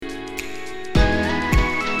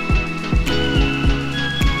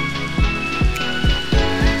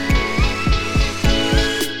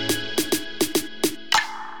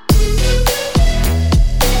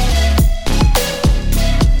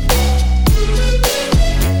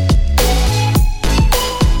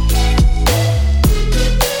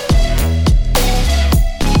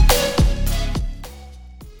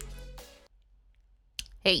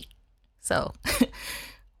So,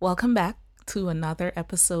 welcome back to another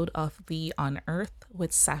episode of the On Earth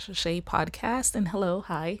with Sasha Shay podcast. And hello,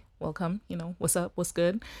 hi, welcome. What's up? What's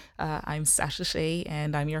good? I'm Sasha Shay,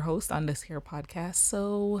 and I'm your host on this here podcast.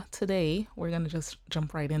 So, today we're going to just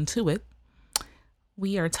jump right into it.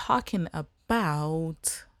 We are talking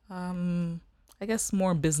about, I guess,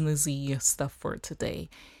 more businessy stuff for today.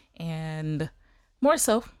 And more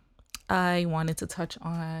so, I wanted to touch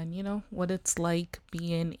on, what it's like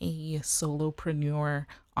being a solopreneur,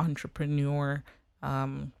 entrepreneur,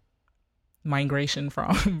 migration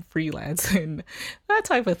from freelance and that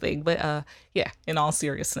type of thing. But yeah, in all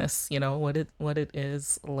seriousness, what it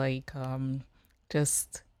is like,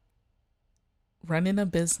 just running a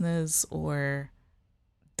business or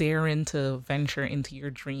daring to venture into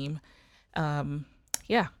your dream.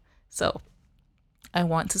 Yeah. So I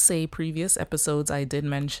want to say previous episodes I did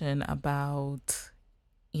mention about,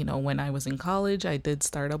 when I was in college, I did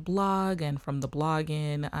start a blog, and from the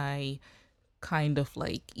blogging, I kind of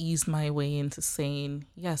like eased my way into saying,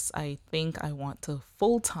 yes, I think I want to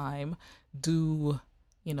full time do,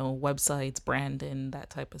 websites, branding, that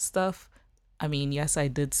type of stuff. I mean, yes, I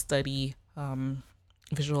did study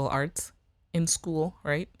visual arts in school,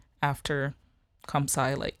 right? After comp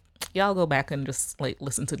sci, like, yeah, I'll go back and just like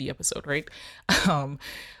listen to the episode, right? Um,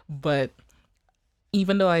 but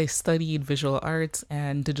even though I studied visual arts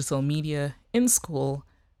and digital media in school,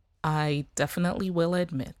 I definitely will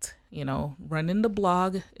admit, running the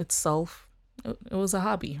blog itself, it was a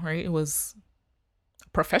hobby, right? It was a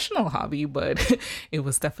professional hobby, but it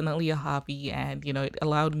was definitely a hobby. And, it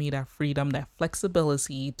allowed me that freedom, that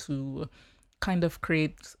flexibility to kind of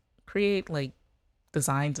create like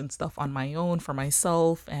designs and stuff on my own for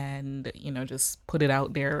myself and, just put it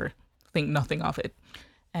out there, think nothing of it.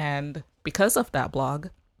 And because of that blog,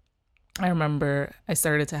 I remember I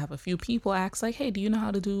started to have a few people ask, like, hey, do you know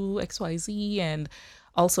how to do XYZ? And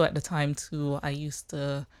also at the time, too, I used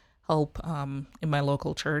to help in my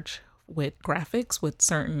local church with graphics, with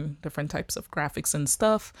certain different types of graphics and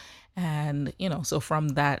stuff. And, so from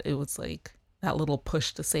that, it was like that little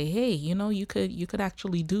push to say, hey, you could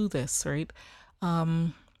actually do this, right?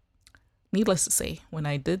 Um, Needless to say, when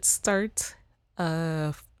I did start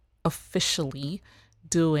officially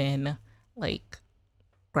doing like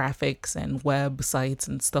graphics and websites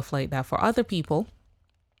and stuff like that for other people,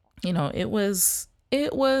 it was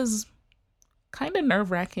kind of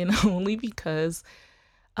nerve-wracking only because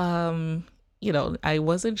I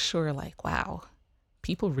wasn't sure, like, wow,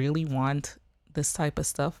 people really want this type of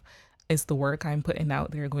stuff. Is the work I'm putting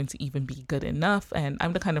out there going to even be good enough? And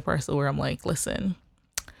I'm the kind of person where I'm like, listen,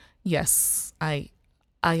 yes, I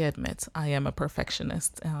admit I am a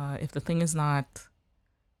perfectionist. If the thing is not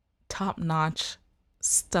top notch,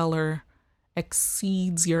 stellar,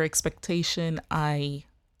 exceeds your expectation, I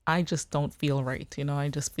just don't feel right. I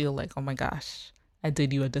just feel like, oh my gosh, I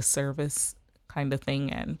did you a disservice kind of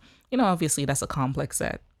thing. And, obviously that's a complex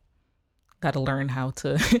that got to learn how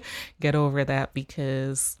to get over that,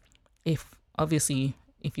 because if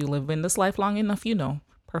you live in this life long enough,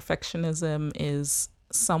 perfectionism is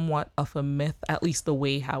somewhat of a myth, at least the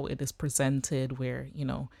way how it is presented, where,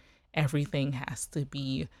 everything has to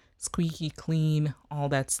be squeaky clean, all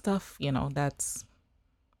that stuff, that's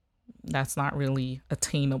not really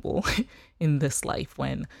attainable in this life.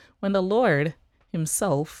 When the Lord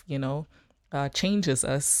himself, changes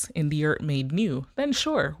us in the earth made new, then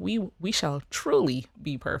sure, we shall truly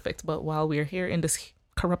be perfect. But while we're here in this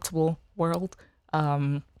corruptible world,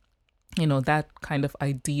 that kind of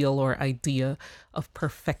ideal or idea of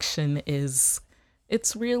perfection it's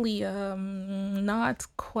really not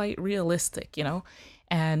quite realistic,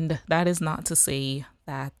 and that is not to say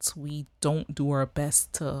that we don't do our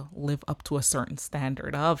best to live up to a certain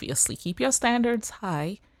standard. Obviously, keep your standards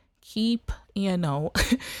high. Keep,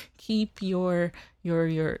 keep the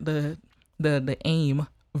aim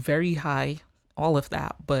very high, all of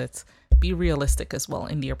that, but be realistic as well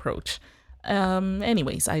in the approach.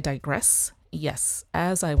 Anyways, I digress. Yes,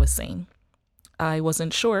 as I was saying, I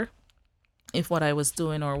wasn't sure if what I was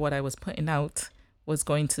doing or what I was putting out was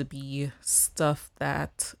going to be stuff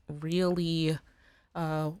that really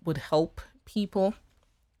would help people,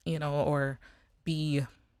 or be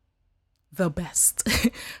the best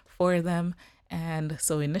for them. And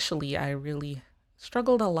so initially, I really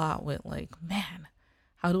struggled a lot with, like, man,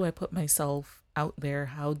 how do I put myself out there?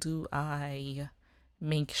 How do I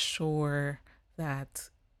make sure that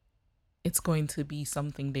it's going to be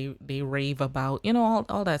something they rave about,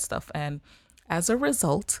 all that stuff. And as a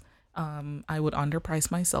result, I would underprice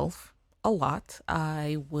myself a lot.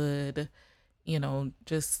 I would,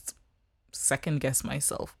 just second guess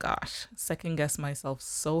myself. Gosh, second guess myself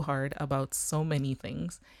so hard about so many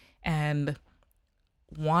things. And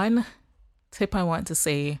one tip I want to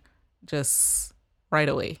say just right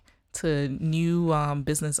away to new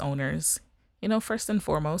business owners, first and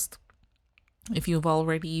foremost, if you've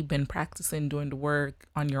already been practicing doing the work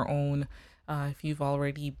on your own, if you've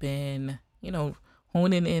already been,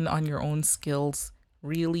 honing in on your own skills,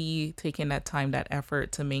 really taking that time, that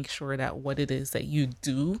effort to make sure that what it is that you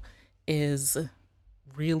do is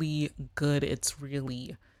really good, it's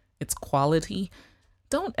quality.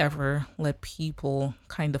 Don't ever let people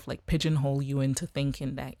kind of like pigeonhole you into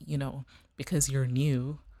thinking that, because you're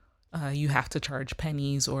new, you have to charge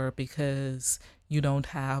pennies, or because you don't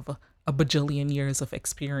have a bajillion years of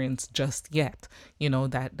experience just yet,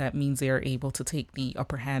 that means they are able to take the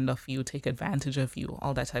upper hand of you, take advantage of you,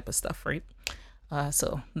 all that type of stuff, right?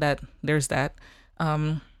 So that there's that.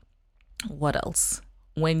 Um, what else?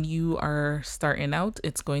 When you are starting out,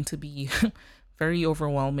 it's going to be very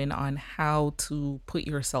overwhelming on how to put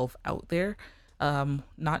yourself out there.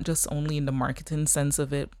 Not just only in the marketing sense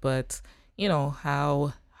of it, but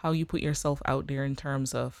how you put yourself out there in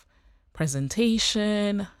terms of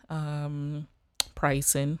presentation,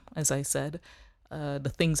 pricing, as I said,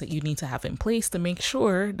 the things that you need to have in place to make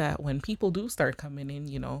sure that when people do start coming in,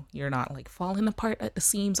 you're not like falling apart at the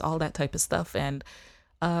seams, all that type of stuff. And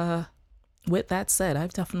uh, with that said,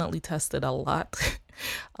 I've definitely tested a lot,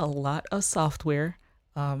 a lot of software,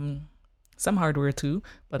 um, some hardware too,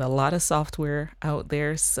 but a lot of software out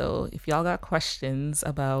there. So if y'all got questions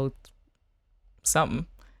about something,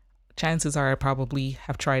 chances are I probably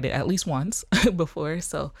have tried it at least once before.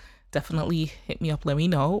 So definitely hit me up, let me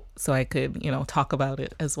know so I could, talk about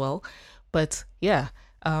it as well. But yeah,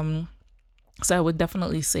 um, so I would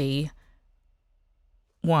definitely say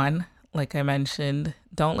one, like I mentioned,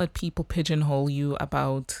 don't let people pigeonhole you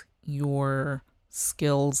about your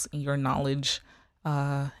skills, your knowledge,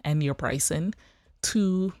 and your pricing.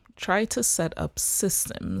 Two, try to set up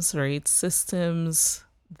systems, right? Systems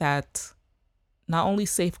that not only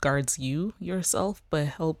safeguards you yourself, but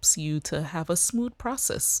helps you to have a smooth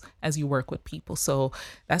process as you work with people. So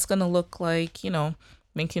that's going to look like,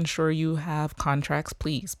 making sure you have contracts.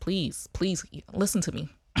 Please, please, please listen to me.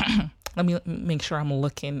 Let me make sure I'm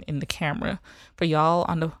looking in the camera for y'all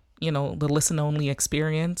on the, the listen only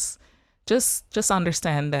experience. Just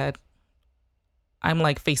understand that I'm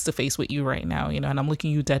like face to face with you right now, and I'm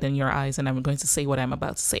looking you dead in your eyes, and I'm going to say what I'm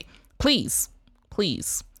about to say. Please,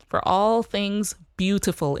 please, for all things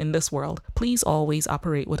beautiful in this world, please always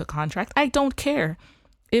operate with a contract. I don't care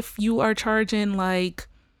if you are charging like,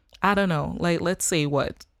 I don't know, like let's say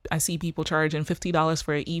what I see people charging $50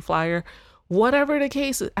 for an e-flyer, whatever the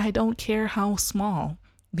case, I don't care how small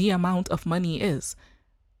the amount of money is.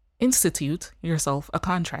 Institute yourself a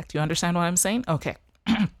contract. You understand what I'm saying? Okay.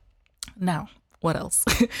 Now, what else?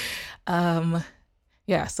 um,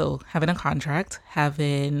 yeah, so having a contract,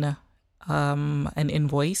 having an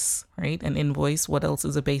invoice, right? An invoice. What else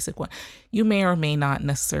is a basic one? You may or may not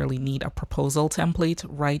necessarily need a proposal template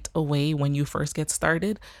right away when you first get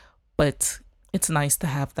started, but it's nice to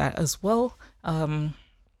have that as well.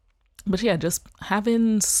 But yeah, just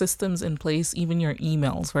having systems in place, even your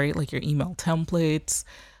emails, right? Like your email templates.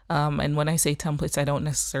 And when I say templates, I don't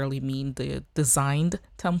necessarily mean the designed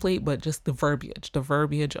template, but just the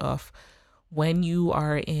verbiage of when you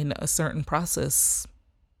are in a certain process,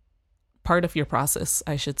 part of your process,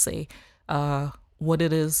 I should say, what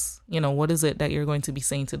it is, what is it that you're going to be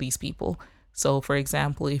saying to these people? So, for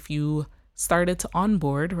example, if you started to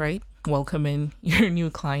onboard, right, welcoming your new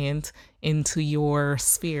client into your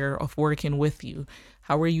sphere of working with you,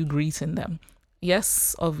 how are you greeting them?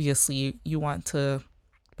 Yes, obviously, you want to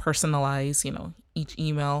personalize, each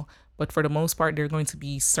email, but for the most part, there are going to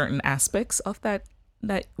be certain aspects of that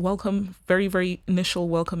welcome, very, very initial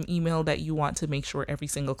welcome email that you want to make sure every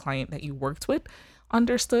single client that you worked with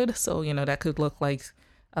understood. So, that could look like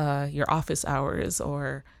your office hours,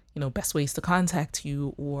 or, best ways to contact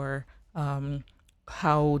you, or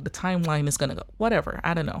how the timeline is going to go, whatever.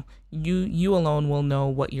 I don't know. You alone will know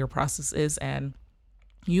what your process is, and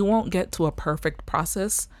you won't get to a perfect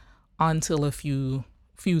process until a few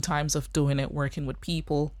times of doing it, working with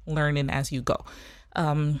people, learning as you go.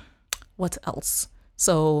 What else?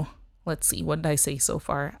 So let's see, what did I say so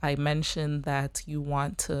far? I mentioned that you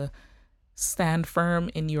want to stand firm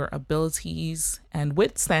in your abilities, and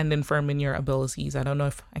with standing firm in your abilities, I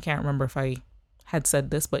can't remember if I had said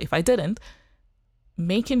this, but if I didn't,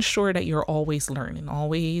 making sure that you're always learning,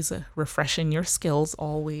 always refreshing your skills,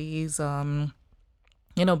 always,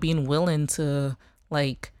 being willing to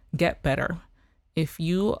like get better. If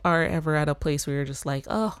you are ever at a place where you're just like,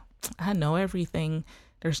 oh, I know everything.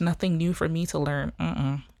 There's nothing new for me to learn.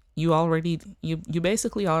 You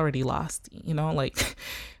basically already lost. Like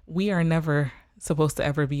we are never supposed to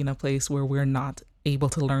ever be in a place where we're not able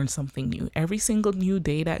to learn something new. Every single new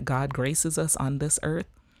day that God graces us on this earth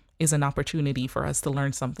is an opportunity for us to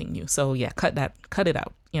learn something new. So yeah, cut it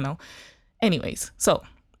out. Anyways, so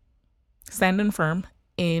standing firm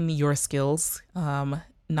in your skills,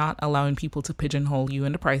 not allowing people to pigeonhole you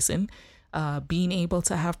into pricing, being able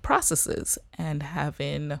to have processes and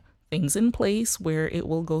having things in place where it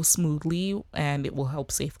will go smoothly and it will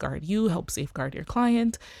help safeguard you, help safeguard your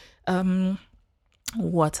client.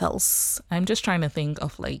 What else? I'm just trying to think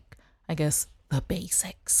of, like, I guess the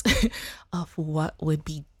basics of what would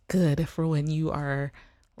be good for when you are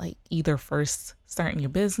like either first starting your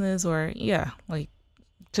business or yeah, like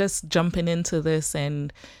just jumping into this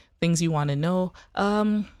and things you want to know.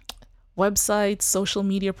 Websites, social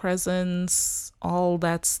media presence, all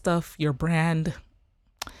that stuff, your brand.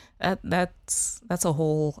 That's a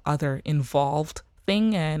whole other involved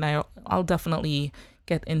thing, and I'll definitely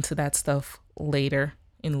get into that stuff later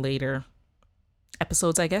in later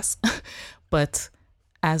episodes, I guess. But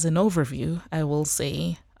as an overview, I will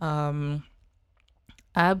say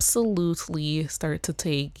absolutely start to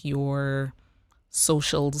take your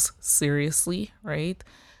socials seriously, right?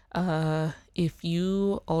 If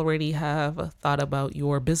you already have thought about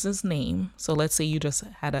your business name, so let's say you just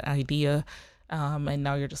had an idea, and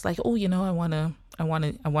now you're just like, oh, I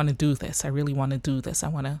want to do this. I really want to do this. I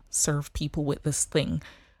want to serve people with this thing.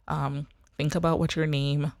 Think about what your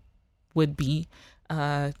name would be.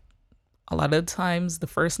 A lot of times, the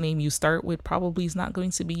first name you start with probably is not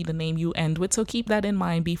going to be the name you end with. So keep that in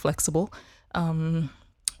mind. Be flexible.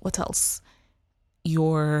 What else?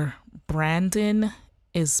 Your branding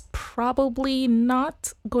is probably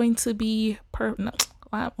not going to be no,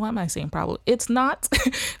 why am I saying probably? It's not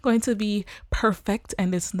going to be perfect,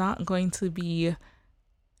 and it's not going to be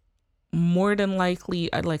more than likely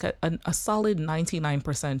like a solid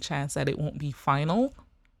 99% chance that it won't be final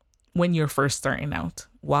when you're first starting out.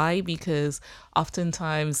 Why? Because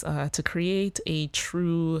oftentimes to create a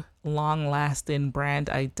true long-lasting brand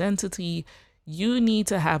identity, you need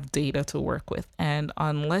to have data to work with. And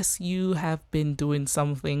unless you have been doing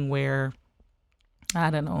something where, I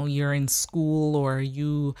don't know, you're in school or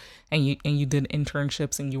you did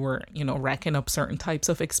internships and you were, racking up certain types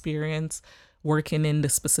of experience working in the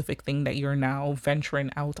specific thing that you're now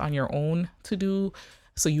venturing out on your own to do.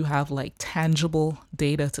 So you have like tangible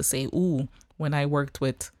data to say, ooh, when I worked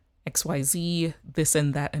with XYZ, this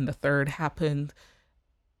and that and the third happened.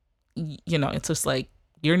 It's just like,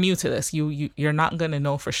 you're new to this. You're not going to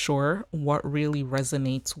know for sure what really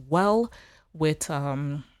resonates well with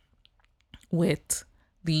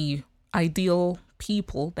the ideal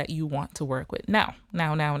people that you want to work with. Now,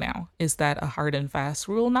 is that a hard and fast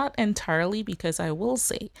rule? Not entirely, because I will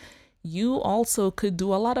say you also could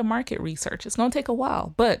do a lot of market research. It's going to take a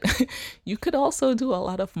while, but you could also do a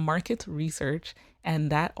lot of market research,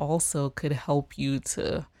 and that also could help you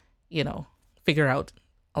to, figure out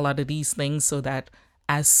a lot of these things so that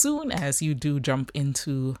as soon as you do jump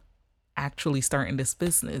into actually starting this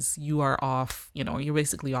business, you are off, you're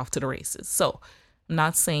basically off to the races. So I'm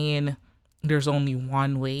not saying there's only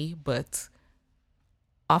one way, but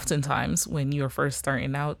oftentimes when you're first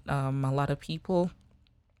starting out, a lot of people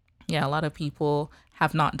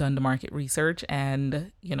have not done the market research,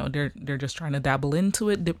 and they're just trying to dabble into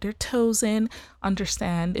it, dip their toes in,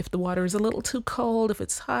 understand if the water is a little too cold, if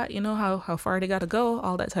it's hot, how far they got to go,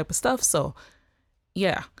 all that type of stuff. So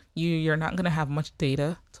yeah, you're not going to have much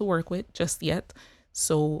data to work with just yet.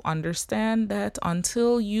 So understand that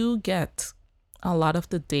until you get a lot of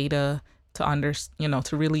the data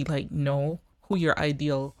to really like know who your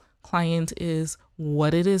ideal client is,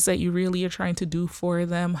 what it is that you really are trying to do for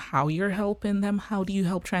them, how you're helping them, how do you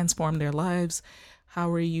help transform their lives, how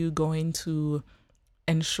are you going to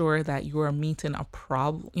ensure that you are meeting a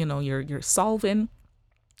problem, you're solving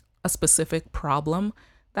a specific problem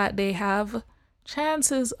that they have.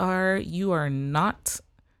 Chances are you are not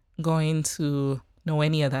going to know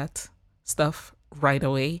any of that stuff right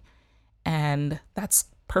away. And that's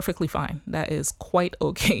perfectly fine. That is quite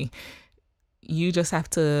okay. You just have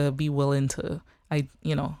to be willing to,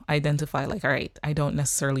 identify like, all right, I don't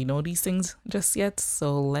necessarily know these things just yet.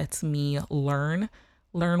 So let me learn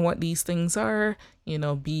what these things are,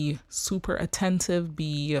 be super attentive,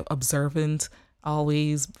 be observant,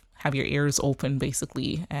 always have your ears open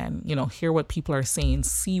basically, and hear what people are saying,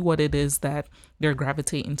 see what it is that they're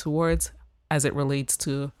gravitating towards as it relates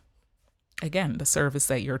to, again, the service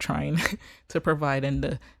that you're trying to provide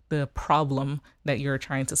and the problem that you're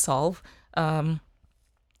trying to solve.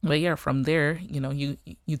 But yeah, from there,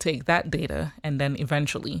 you take that data and then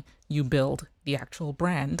eventually you build the actual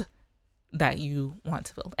brand that you want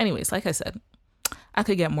to build. Anyways, like I said, I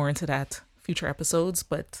could get more into that future episodes,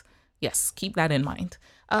 but yes, keep that in mind.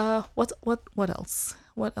 What else?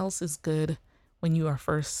 What else is good when you are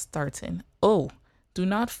first starting? Oh, do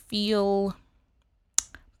not feel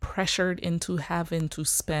pressured into having to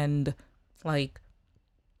spend like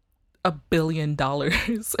 $1 billion.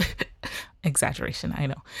 Exaggeration, I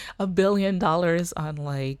know. $1 billion on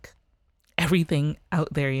like everything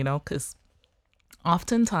out there, because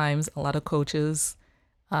oftentimes a lot of coaches,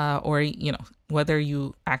 or whether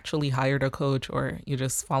you actually hired a coach or you're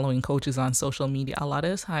just following coaches on social media, a lot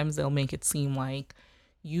of times they'll make it seem like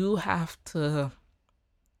you have to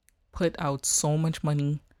put out so much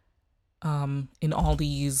money in all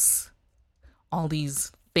these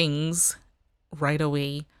things right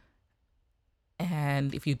away,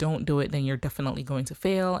 and if you don't do it then you're definitely going to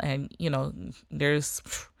fail. And there's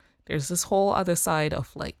this whole other side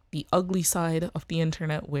of like the ugly side of the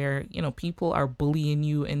internet where people are bullying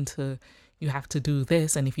you into, you have to do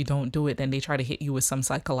this, and if you don't do it then they try to hit you with some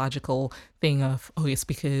psychological thing of, oh, it's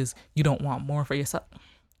because you don't want more for yourself.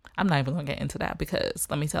 I'm not even gonna get into that because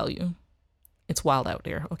let me tell you, it's wild out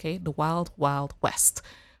there, okay? The wild, wild west.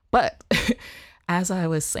 But as I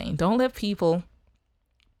was saying, don't let people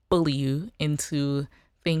bully you into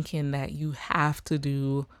thinking that you have to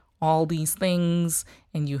do all these things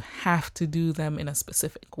and you have to do them in a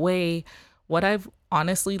specific way. What I've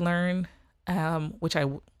honestly learned, which I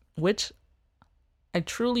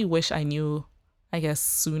truly wish I knew, I guess,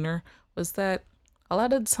 sooner, was that a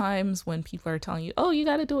lot of times when people are telling you, oh, you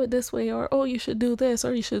got to do it this way, or oh, you should do this,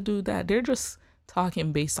 or you should do that, they're just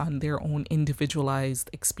talking based on their own individualized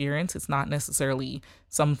experience. It's not necessarily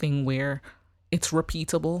something where it's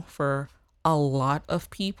repeatable for a lot of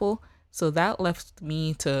people. So that left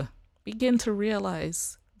me to begin to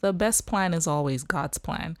realize the best plan is always God's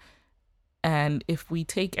plan. And if we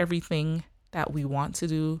take everything that we want to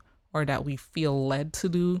do or that we feel led to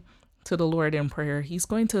do to the Lord in prayer, He's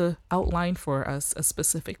going to outline for us a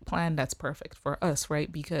specific plan that's perfect for us,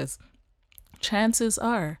 right? Because chances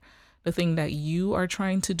are the thing that you are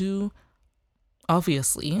trying to do,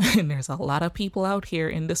 obviously, and there's a lot of people out here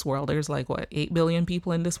in this world. There's like, what, 8 billion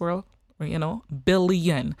people in this world? Or,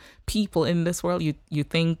 billion people in this world. You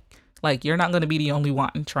think like you're not going to be the only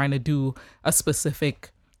one trying to do a specific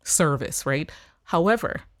service, right?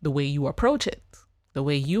 However, the way you approach it, the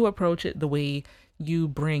way you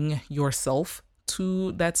bring yourself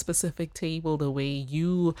to that specific table, the way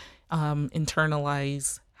you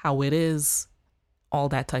internalize how it is, all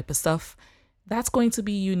that type of stuff, that's going to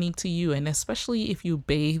be unique to you. And especially if you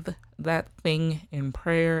bathe that thing in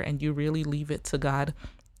prayer and you really leave it to God,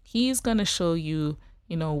 He's going to show you,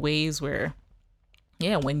 ways where,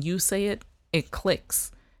 yeah, when you say it, it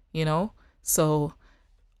clicks, So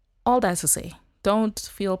all that to say, don't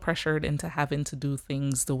feel pressured into having to do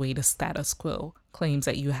things the way the status quo claims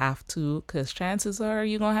that you have to, because chances are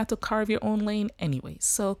you're going to have to carve your own lane anyway.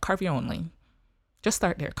 So carve your own lane. Just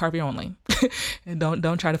start there. Carve your own lane. And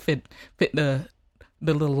don't try to fit the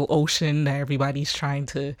little ocean that everybody's trying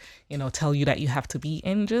to, tell you that you have to be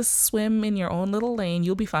in. Just swim in your own little lane.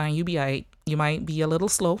 You'll be fine. You'll be all right. You might be a little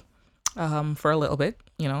slow for a little bit,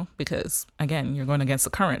 because again, you're going against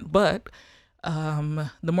the current. But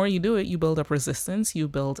the more you do it, you build up resistance, you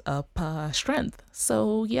build up strength.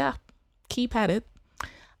 So yeah, keep at it.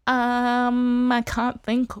 I can't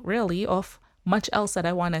think really of much else that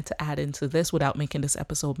I wanted to add into this without making this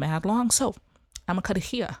episode mad long. So I'm gonna cut it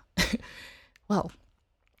here. Well,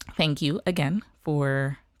 thank you again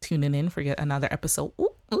for tuning in for yet another episode.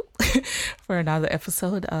 For another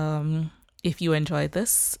episode. If you enjoyed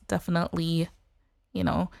this, definitely,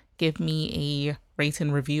 give me a rate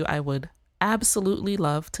and review. I would absolutely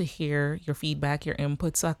love to hear your feedback, your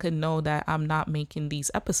input, so I could know that I'm not making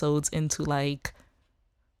these episodes into like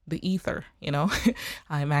the ether,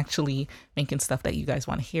 I'm actually making stuff that you guys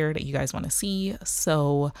want to hear, that you guys want to see.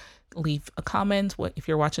 So leave a comment if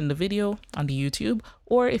you're watching the video on the YouTube,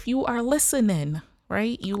 or if you are listening,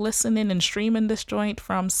 right? You listening and streaming this joint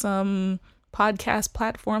from some podcast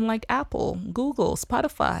platform like Apple, Google,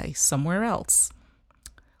 Spotify, somewhere else.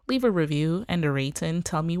 Leave a review and a rating.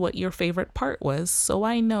 Tell me what your favorite part was so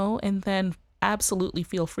I know, and then absolutely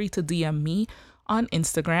feel free to DM me on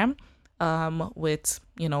Instagram with,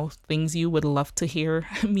 things you would love to hear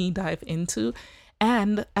me dive into.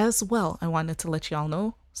 And as well, I wanted to let y'all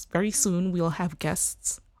know very soon we'll have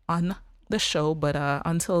guests on the show. But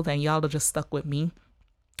until then, y'all are just stuck with me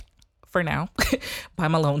for now by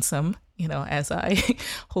my lonesome, as I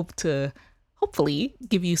hope to hopefully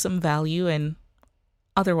give you some value and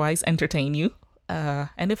otherwise entertain you.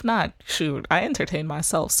 And if not, shoot, I entertain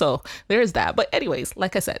myself. So there's that. But, anyways,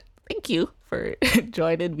 like I said, thank you for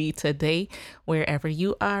joining me today, wherever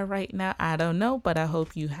you are right now. I don't know, but I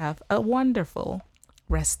hope you have a wonderful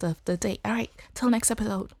rest of the day. All right, till next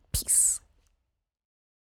episode. Peace.